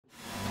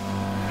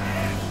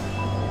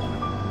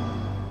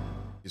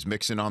Is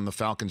Mixon on the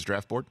Falcons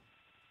draft board?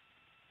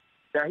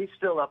 Yeah, he's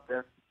still up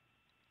there.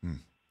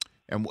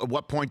 And at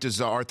what point does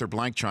Arthur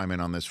Blank chime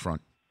in on this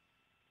front?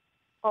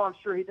 Oh, I'm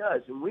sure he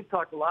does. And we've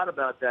talked a lot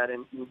about that.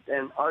 And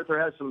Arthur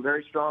has some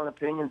very strong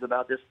opinions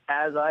about this,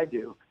 as I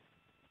do.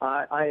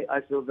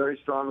 I feel very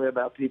strongly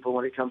about people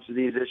when it comes to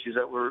these issues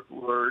that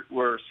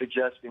we're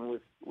suggesting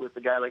with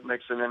a guy like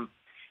Mixon.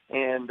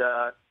 And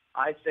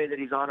I say that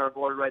he's on our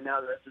board right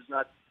now.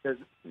 That does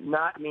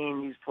not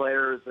mean these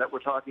players that we're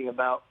talking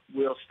about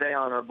will stay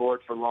on our board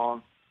for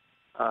long.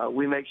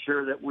 We make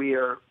sure that we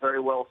are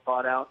very well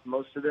thought out,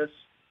 most of this.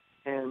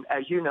 And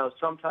as you know,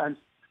 sometimes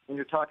when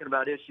you're talking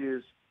about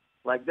issues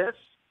like this,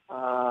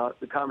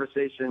 the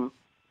conversation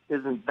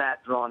isn't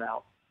that drawn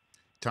out.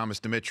 Thomas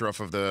Dimitroff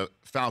of the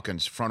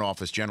Falcons, front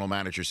office general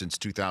manager since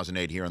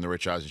 2008 here on the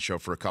Rich Eisen Show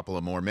for a couple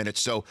of more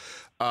minutes. So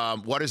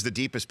what is the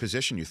deepest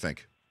position, you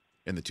think,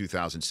 in the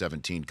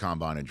 2017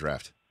 Combine and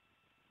Draft?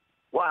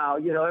 Wow,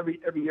 every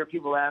year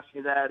people ask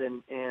me that,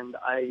 and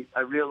I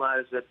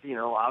realize that,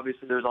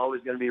 obviously there's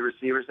always going to be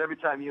receivers. Every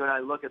time you and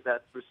I look at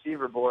that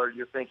receiver board,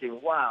 you're thinking,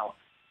 wow.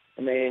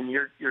 I mean,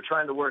 you're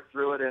trying to work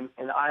through it,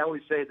 and I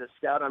always say the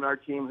scout on our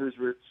team who's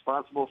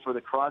responsible for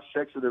the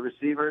cross-checks of the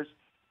receivers,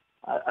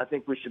 I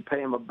think we should pay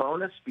him a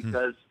bonus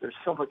because there's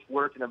so much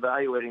work in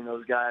evaluating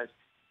those guys.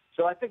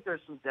 So I think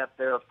there's some depth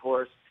there, of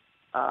course.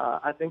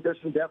 I think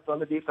there's some depth on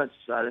the defensive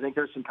side. I think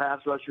there's some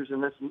pass rushers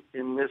in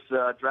this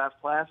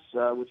draft class,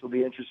 which will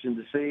be interesting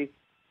to see.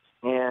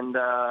 And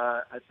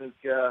I think,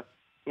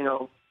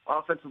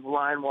 offensive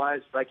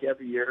line-wise, like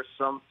every year,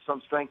 some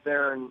strength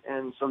there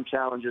and some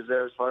challenges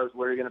there as far as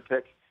where you're going to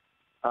pick.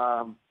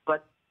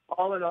 But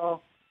all in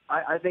all,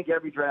 I think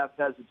every draft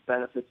has its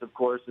benefits, of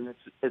course, and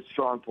its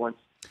strong points.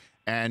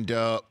 And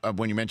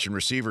when you mention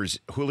receivers,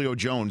 Julio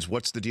Jones,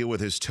 what's the deal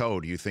with his toe?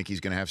 Do you think he's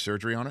going to have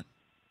surgery on it?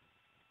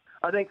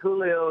 I think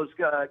Julio's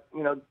going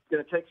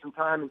to take some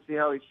time and see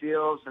how he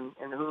feels. And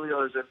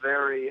Julio is a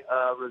very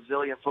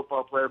resilient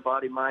football player,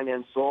 body, mind,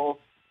 and soul.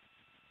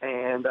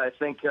 And I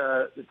think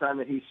the time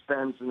that he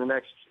spends in the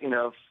next,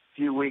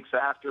 few weeks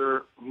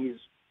after he's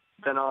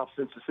been off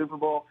since the Super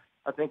Bowl,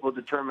 I think will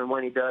determine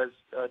when he does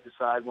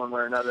decide one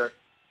way or another.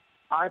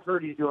 I've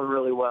heard he's doing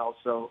really well,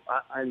 so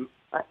I'm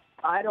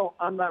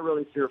not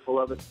really fearful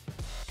of it.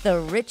 The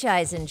Rich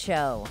Eisen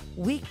Show,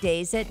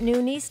 weekdays at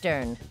noon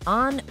Eastern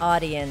on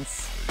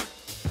Audience.